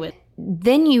continue it.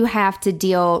 Then you have to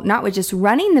deal not with just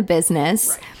running the business,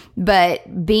 right,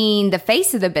 but being the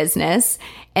face of the business.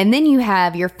 And then you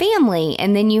have your family,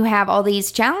 and then you have all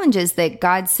these challenges that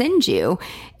God sends you.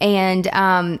 And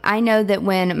I know that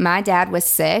when my dad was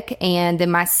sick, and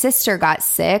then my sister got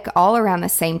sick all around the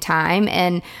same time,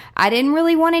 and I didn't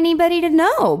really want anybody to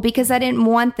know, because I didn't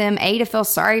want them, A, to feel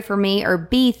sorry for me, or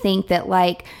B, think that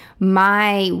like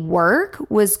my work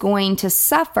was going to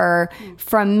suffer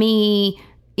from me.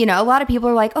 A lot of people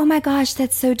are like, oh my gosh,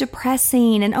 that's so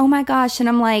depressing. And oh my gosh. And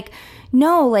I'm like,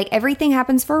 no, like everything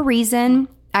happens for a reason.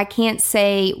 I can't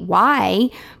say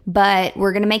why, but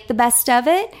we're going to make the best of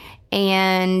it.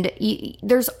 And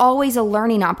there's always a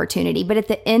learning opportunity. But at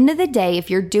the end of the day, if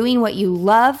you're doing what you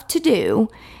love to do,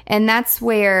 and that's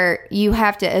where you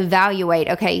have to evaluate,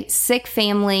 okay, sick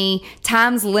family,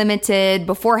 time's limited,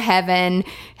 before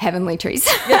heavenly trees,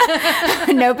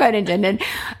 no pun intended.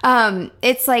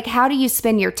 It's like, how do you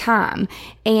spend your time?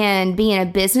 And being a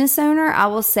business owner, I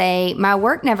will say my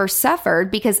work never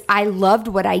suffered because I loved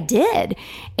what I did.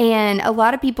 And a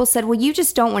lot of people said, well, you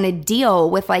just don't want to deal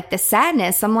with like the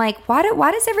sadness. I'm like, why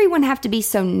does everyone have to be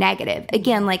so negative?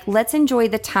 Again, like, let's enjoy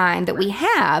the time that we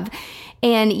have.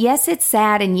 And yes, it's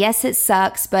sad, and yes, it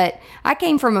sucks, but I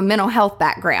came from a mental health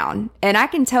background, and I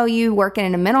can tell you, working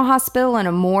in a mental hospital and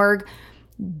a morgue,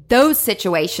 those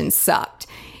situations sucked.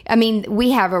 I mean,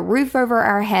 we have a roof over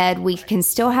our head. We can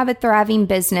still have a thriving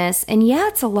business. And yeah,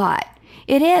 it's a lot.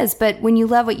 It is. But when you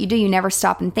love what you do, you never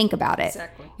stop and think about it.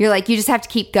 Exactly. You're like, you just have to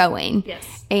keep going.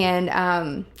 Yes. And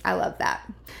I love that.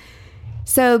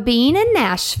 So being in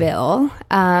Nashville,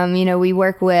 we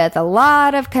work with a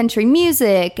lot of country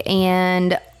music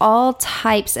and all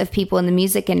types of people in the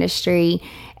music industry.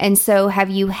 And so have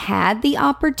you had the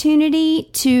opportunity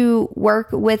to work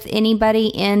with anybody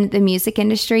in the music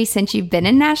industry since you've been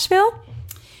in Nashville?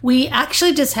 We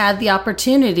actually just had the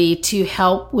opportunity to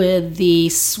help with the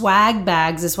swag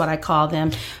bags, is what I call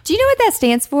them. Do you know what that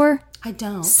stands for? I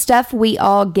don't. Stuff we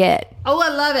all get. Oh, I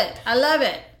love it. I love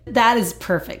it. That is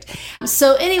perfect.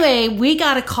 So anyway, we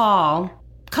got a call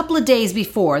a couple of days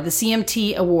before the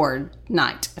CMT award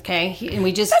night. Okay. And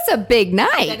that's a big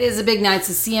night. That is a big night.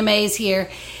 So CMA's here.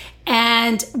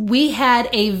 And we had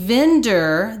a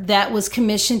vendor that was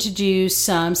commissioned to do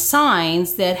some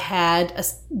signs that had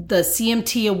the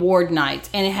CMT award night,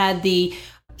 and it had the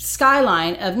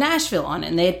skyline of Nashville on it,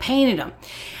 and they had painted them.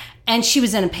 And she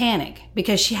was in a panic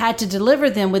because she had to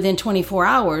deliver them within 24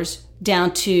 hours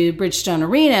down to Bridgestone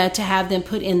Arena to have them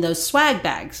put in those swag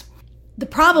bags. The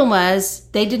problem was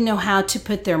they didn't know how to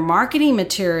put their marketing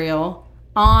material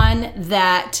on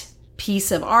that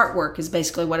piece of artwork is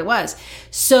basically what it was.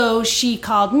 So she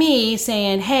called me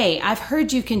saying, hey, I've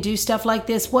heard you can do stuff like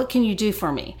this. What can you do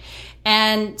for me?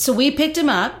 And so we picked them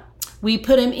up. We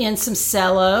put them in some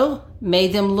cello,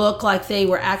 made them look like they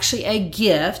were actually a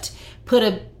gift, put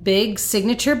a big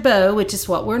signature bow, which is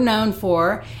what we're known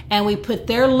for, and we put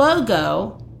their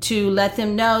logo to let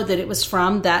them know that it was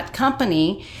from that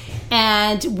company.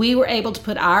 And we were able to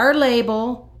put our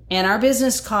label and our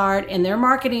business card and their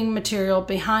marketing material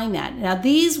behind that. Now,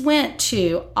 these went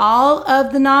to all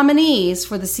of the nominees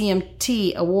for the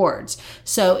CMT Awards.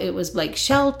 So it was Blake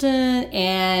Shelton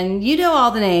and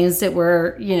all the names that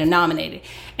were, nominated.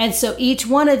 And so each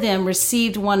one of them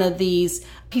received one of these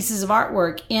pieces of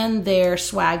artwork in their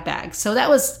swag bag. So that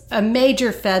was a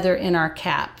major feather in our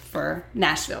cap for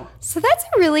Nashville. So that's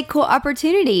a really cool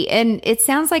opportunity. And it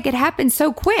sounds like it happened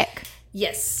so quick.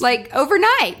 Yes. Like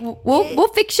overnight, we'll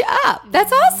fix you up.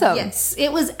 That's awesome. Yes.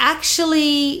 It was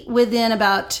actually within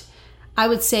about, I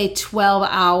would say 12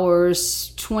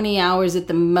 hours, 20 hours at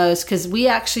the most, because we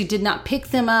actually did not pick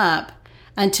them up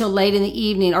until late in the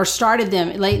evening, or started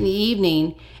them late in the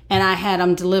evening. And I had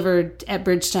them delivered at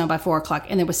Bridgestone by 4:00,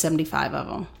 and there was 75 of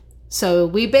them. So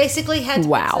we basically had to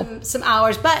put some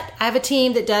hours, but I have a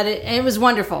team that did it, and it was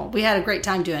wonderful. We had a great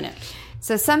time doing it.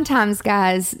 So sometimes,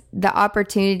 guys, the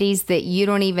opportunities that you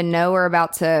don't even know are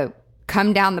about to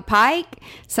come down the pike,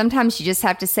 sometimes you just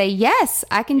have to say, yes,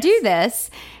 I can do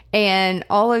this. And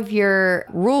all of your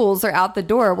rules are out the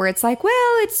door, where it's like,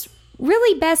 well, it's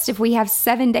really best if we have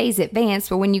 7 days advance.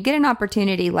 But when you get an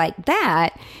opportunity like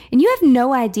that, and you have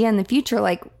no idea in the future,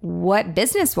 like what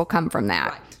business will come from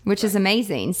that, which is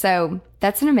amazing. So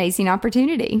that's an amazing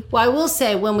opportunity. Well, I will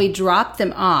say, when we dropped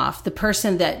them off, the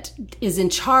person that is in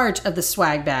charge of the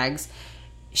swag bags,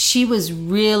 she was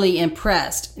really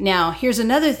impressed. Now, here's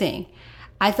another thing.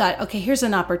 I thought, okay, here's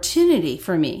an opportunity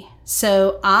for me.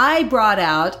 So I brought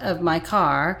out of my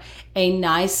car a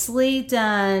nicely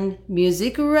done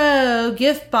Music Row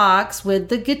gift box with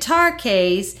the guitar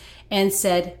case, and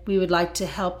said, we would like to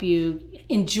help you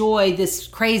enjoy this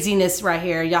craziness right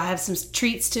here. Y'all have some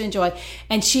treats to enjoy.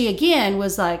 And she again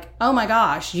was like, oh my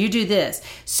gosh, you do this.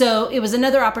 So it was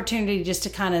another opportunity just to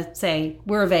kind of say,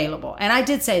 we're available. And I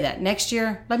did say that next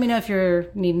year, let me know if you're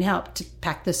needing help to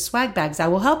pack the swag bags. I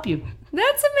will help you.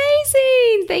 That's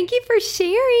amazing. Thank you for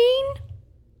sharing.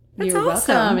 That's You're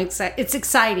awesome. welcome. It's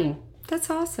exciting. That's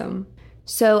awesome.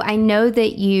 So I know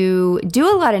that you do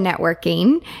a lot of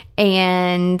networking,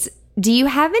 and do you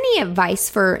have any advice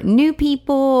for new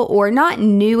people, or not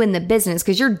new in the business?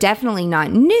 Because you're definitely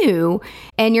not new,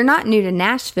 and you're not new to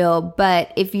Nashville,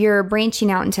 but if you're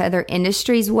branching out into other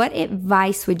industries, what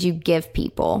advice would you give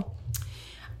people?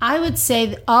 I would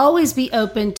say always be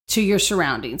open to your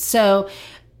surroundings. So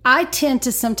I tend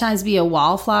to sometimes be a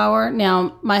wallflower.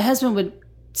 Now, my husband would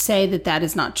say that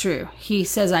is not true. He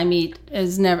says I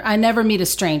never meet a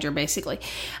stranger, basically.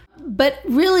 But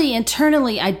really,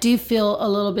 internally, I do feel a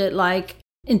little bit like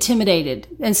intimidated,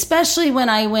 and especially when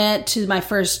I went to my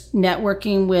first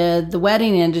networking with the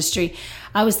wedding industry.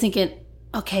 I was thinking,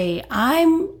 okay,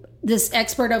 I'm this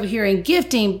expert over here in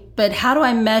gifting, but how do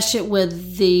I mesh it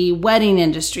with the wedding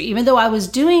industry? Even though I was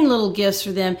doing little gifts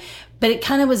for them, but it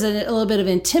kind of was a little bit of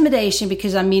intimidation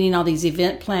because I'm meeting all these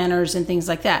event planners and things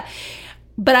like that.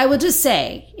 But I would just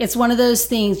say, it's one of those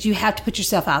things, you have to put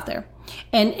yourself out there.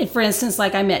 And for instance,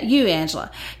 like I met you,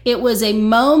 Angela, it was a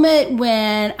moment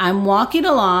when I'm walking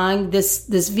along, this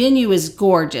venue is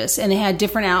gorgeous, and they had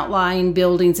different outlying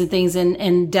buildings and things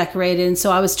and decorated. And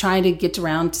so I was trying to get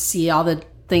around to see all the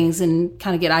things and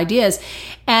kind of get ideas.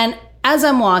 And as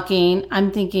I'm walking,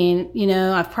 I'm thinking,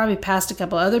 I've probably passed a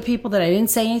couple other people that I didn't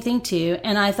say anything to.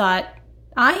 And I thought,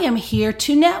 I am here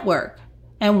to network.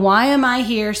 And why am I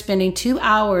here spending 2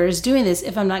 hours doing this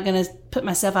if I'm not going to put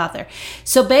myself out there?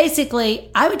 So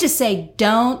basically, I would just say,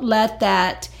 don't let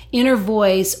that inner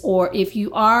voice, or if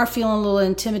you are feeling a little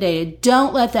intimidated,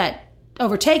 don't let that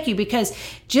overtake you, because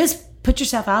just put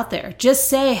yourself out there. Just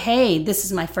say, hey, this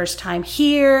is my first time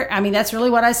here. I mean, that's really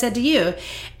what I said to you.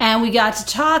 And we got to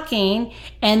talking,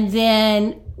 and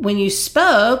then when you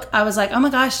spoke, I was like, oh my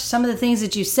gosh, some of the things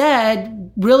that you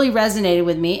said really resonated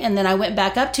with me. And then I went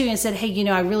back up to you and said, hey,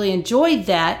 I really enjoyed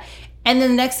that. And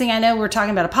then the next thing I know, we're talking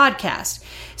about a podcast.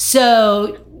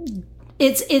 So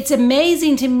it's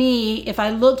amazing to me, if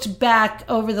I looked back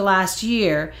over the last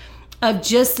year, of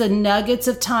just the nuggets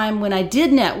of time when I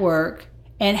did network,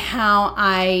 and how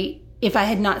I if I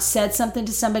had not said something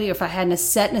to somebody, or if I hadn't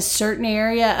sat in a certain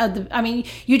area of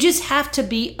you just have to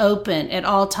be open at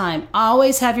all time.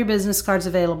 Always have your business cards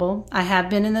available. I have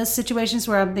been in those situations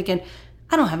where I'm thinking,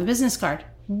 I don't have a business card.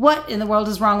 What in the world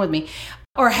is wrong with me?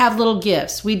 Or have little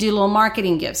gifts. We do little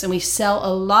marketing gifts, and we sell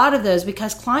a lot of those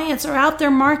because clients are out there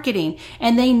marketing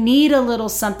and they need a little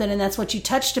something. And that's what you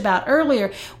touched about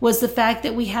earlier, was the fact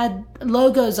that we had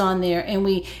logos on there, and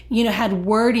we, had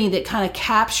wording that kind of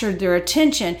captured their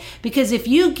attention. Because if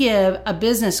you give a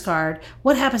business card,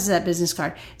 what happens to that business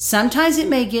card? Sometimes it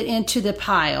may get into the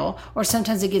pile, or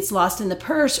sometimes it gets lost in the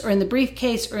purse or in the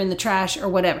briefcase or in the trash or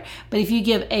whatever. But if you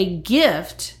give a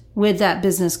gift with that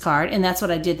business card, and that's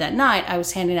what I did that night, I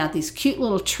was handing out these cute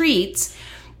little treats,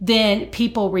 then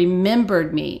people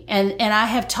remembered me. And I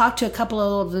have talked to a couple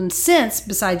of them since,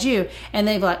 besides you, and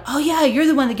they've like, oh yeah, you're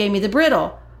the one that gave me the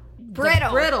brittle.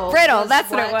 Brittle, that's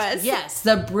what it was. Yes,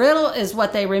 the brittle is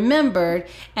what they remembered,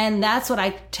 and that's what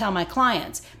I tell my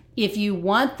clients. If you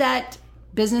want that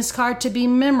business card to be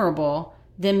memorable,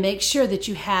 then make sure that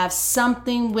you have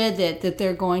something with it that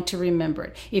they're going to remember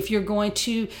it. If you're going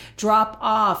to drop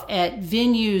off at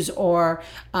venues or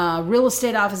real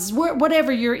estate offices,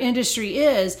 whatever your industry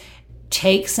is,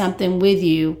 take something with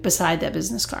you beside that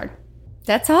business card.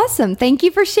 That's awesome. Thank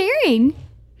you for sharing.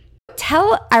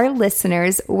 Tell our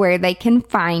listeners where they can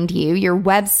find you, your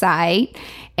website,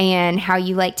 and how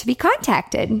you like to be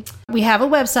contacted. We have a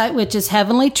website, which is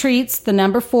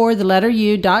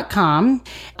heavenlytreats.com.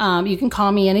 You can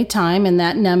call me anytime, and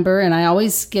that number, and I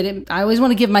always get it. I always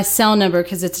want to give my cell number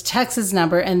because it's a Texas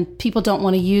number and people don't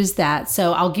want to use that.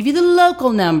 So I'll give you the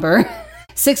local number,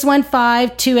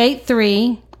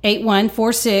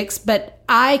 615-283-8146. But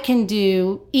I can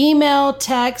do email,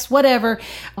 text, whatever.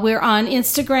 We're on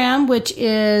Instagram, which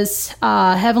is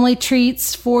Heavenly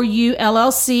Treats for You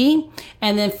LLC.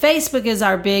 And then Facebook is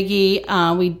our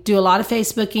biggie. We do a lot of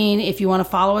Facebooking. If you want to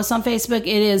follow us on Facebook, it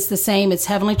is the same. It's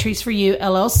Heavenly Treats for You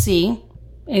LLC.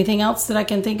 Anything else that I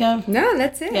can think of? No,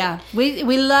 that's it. Yeah. We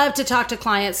love to talk to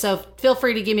clients, so feel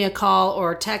free to give me a call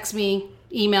or text me,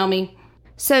 email me.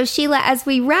 So Sheila, as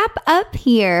we wrap up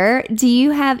here, do you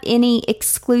have any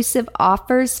exclusive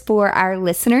offers for our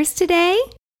listeners today?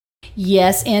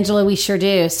 Yes, Angela, we sure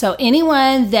do. So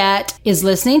anyone that is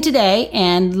listening today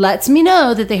and lets me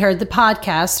know that they heard the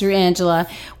podcast through Angela,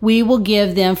 we will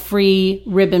give them free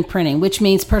ribbon printing, which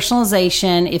means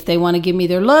personalization. If they want to give me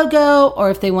their logo or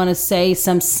if they want to say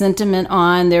some sentiment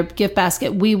on their gift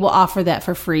basket, we will offer that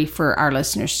for free for our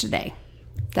listeners today.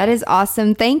 That is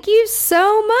awesome. Thank you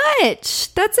so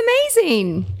much. That's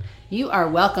amazing. You are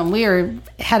welcome. We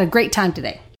had a great time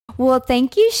today. Well,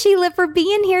 thank you, Sheila, for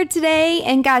being here today.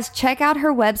 And guys, check out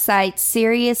her website.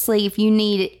 Seriously, if you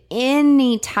need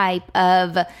any type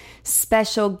of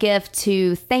special gift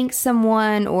to thank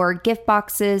someone or gift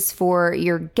boxes for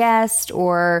your guest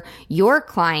or your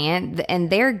client and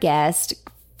their guest,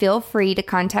 feel free to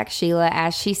contact Sheila.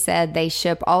 As she said, they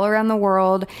ship all around the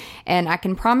world, and I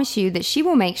can promise you that she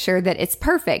will make sure that it's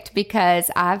perfect because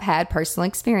I've had personal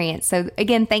experience. So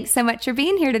again, thanks so much for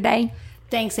being here today.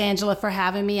 Thanks, Angela, for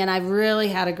having me, and I've really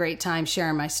had a great time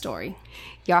sharing my story.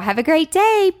 Y'all have a great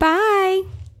day. Bye.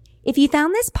 If you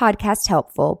found this podcast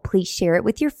helpful, please share it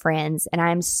with your friends, and I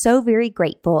am so very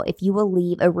grateful if you will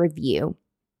leave a review.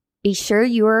 Be sure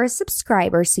you are a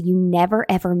subscriber so you never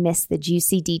ever miss the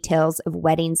juicy details of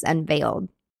Weddings Unveiled.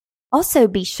 Also,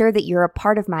 be sure that you're a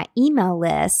part of my email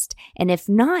list, and if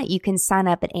not, you can sign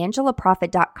up at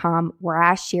angelaprofit.com where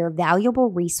I share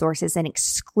valuable resources and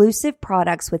exclusive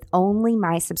products with only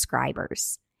my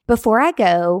subscribers. Before I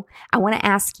go, I want to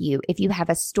ask you if you have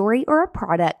a story or a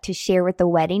product to share with the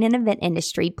wedding and event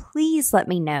industry, please let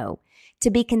me know. To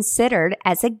be considered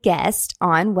as a guest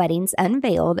on Weddings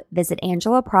Unveiled, visit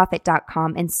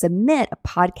angelaprofit.com and submit a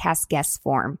podcast guest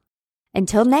form.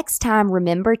 Until next time,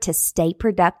 remember to stay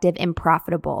productive and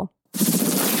profitable.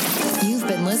 You've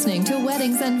been listening to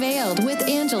Weddings Unveiled with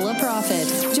Angela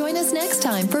Profit. Join us next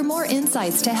time for more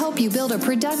insights to help you build a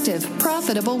productive,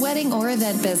 profitable wedding or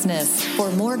event business.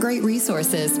 For more great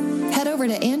resources, head over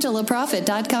to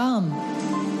angelaprofit.com.